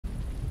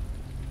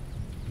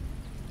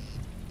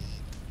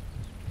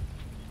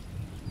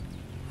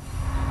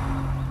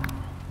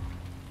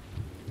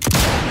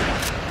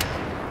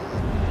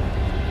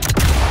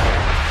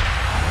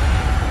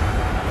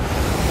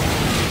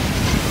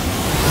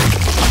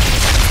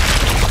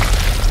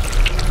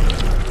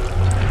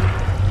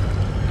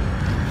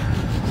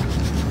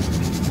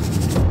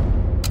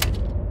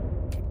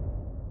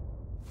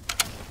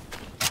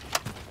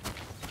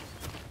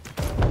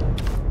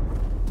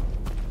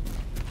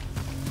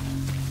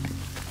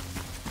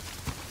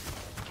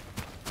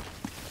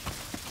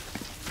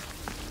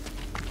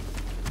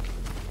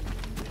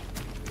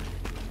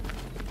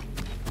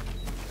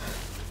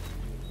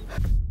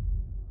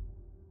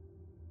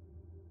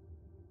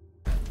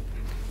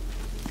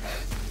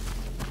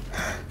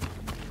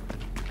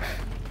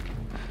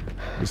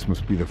This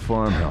must be the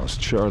farmhouse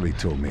Charlie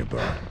told me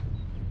about.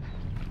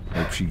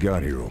 Hope she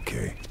got here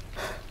okay.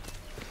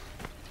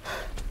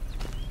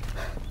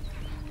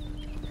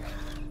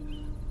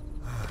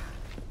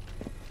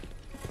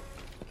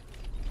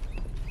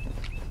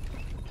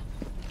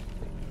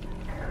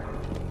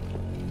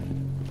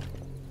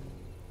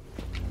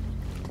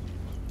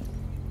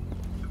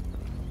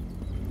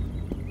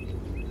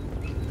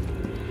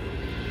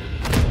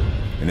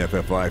 An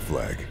FFI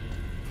flag.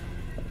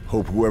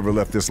 Hope whoever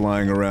left this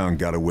lying around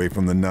got away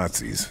from the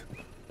Nazis.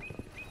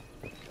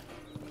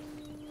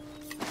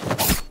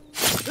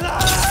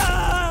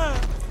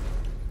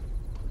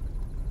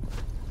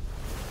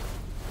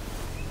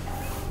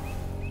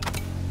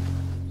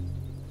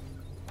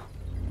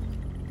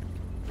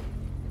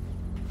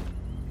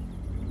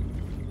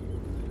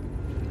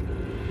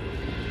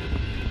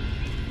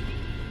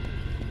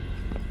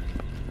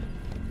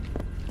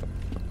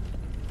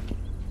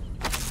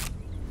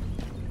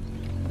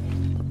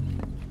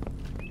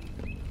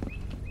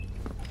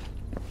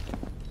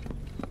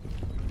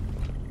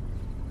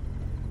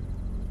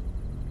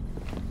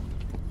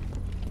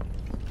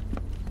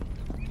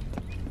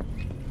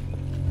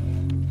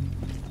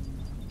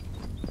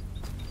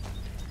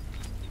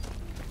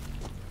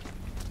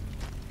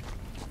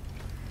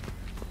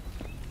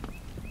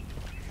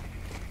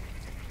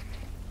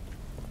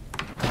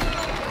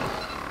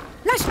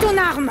 Lâche ton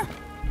arme!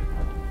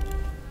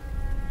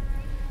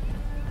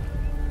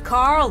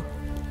 Carl!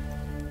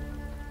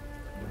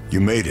 You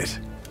made it.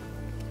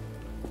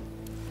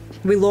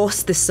 We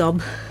lost the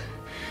sub.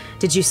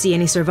 Did you see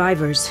any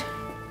survivors?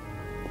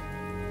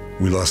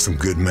 We lost some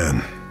good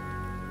men.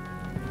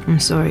 I'm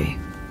sorry.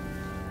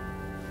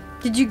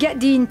 Did you get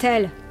the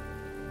intel?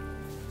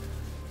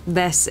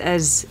 This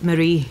is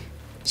Marie.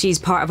 She's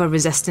part of a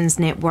resistance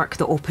network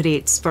that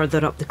operates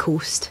further up the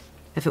coast.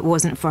 If it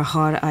wasn't for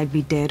her, I'd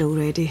be dead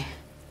already.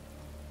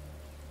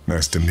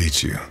 Nice to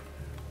meet you.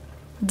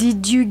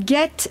 Did you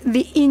get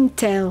the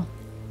intel?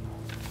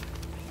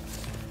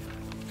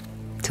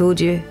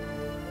 Told you.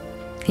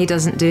 He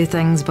doesn't do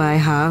things by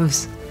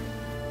halves.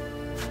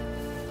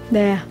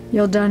 There,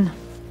 you're done.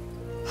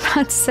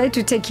 I'd say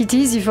to take it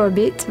easy for a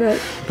bit, but...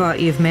 But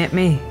you've met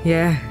me,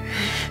 yeah.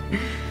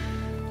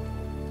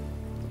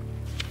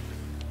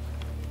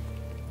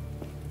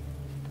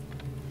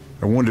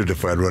 I wondered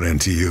if I'd run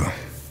into you.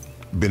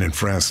 Been in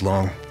France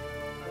long?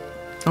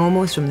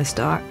 Almost from the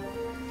start.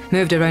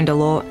 Moved around a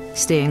lot,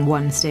 staying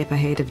one step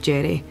ahead of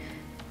Jerry.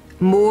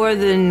 More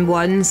than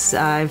once,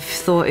 I've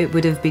thought it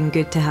would have been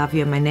good to have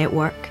you in my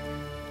network.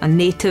 A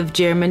native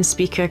German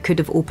speaker could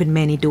have opened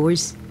many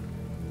doors.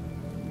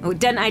 Oh,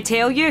 didn't I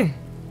tell you?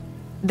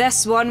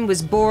 This one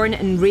was born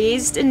and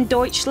raised in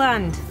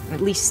Deutschland,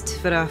 at least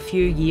for a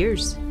few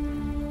years.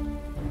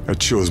 I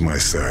chose my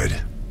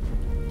side.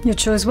 You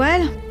chose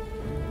well.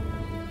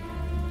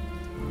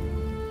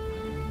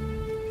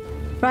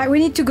 Right, we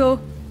need to go.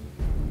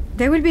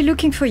 They will be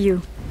looking for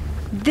you.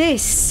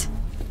 This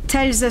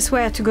tells us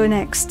where to go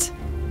next.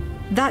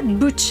 That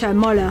butcher,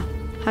 Moller,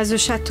 has a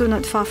chateau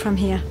not far from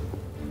here.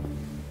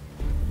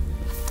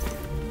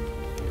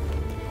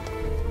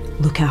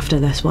 Look after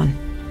this one.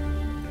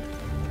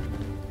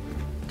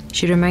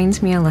 She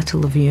reminds me a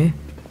little of you.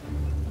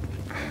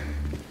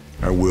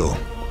 I will.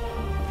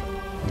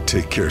 You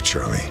take care,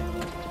 Charlie.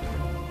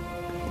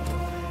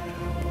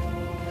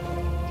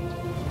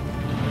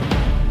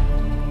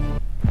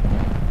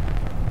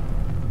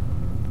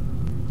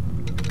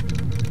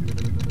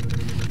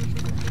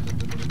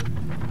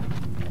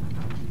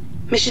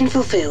 Mission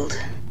fulfilled.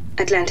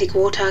 Atlantic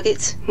war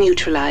targets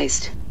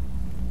neutralized.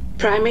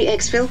 Primary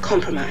exfil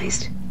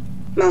compromised.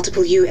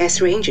 Multiple U.S.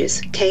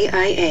 Rangers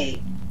KIA.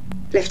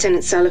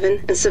 Lieutenant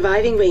Sullivan and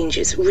surviving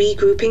Rangers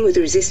regrouping with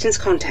the Resistance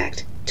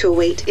contact to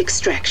await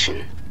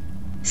extraction.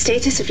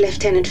 Status of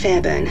Lieutenant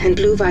Fairburn and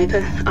Blue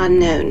Viper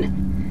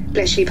unknown.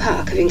 Bletchley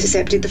Park have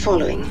intercepted the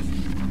following.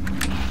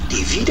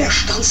 Die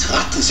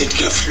Widerstandsratten sind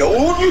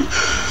geflohen?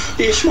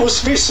 Ich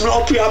muss wissen,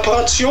 ob die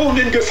Operation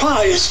in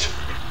Gefahr ist.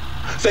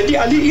 Wenn die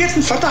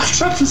Alliierten Verdacht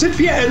schöpfen, sind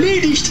wir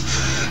erledigt.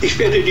 Ich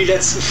werde die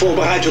letzten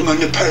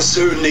Vorbereitungen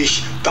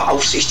persönlich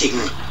beaufsichtigen.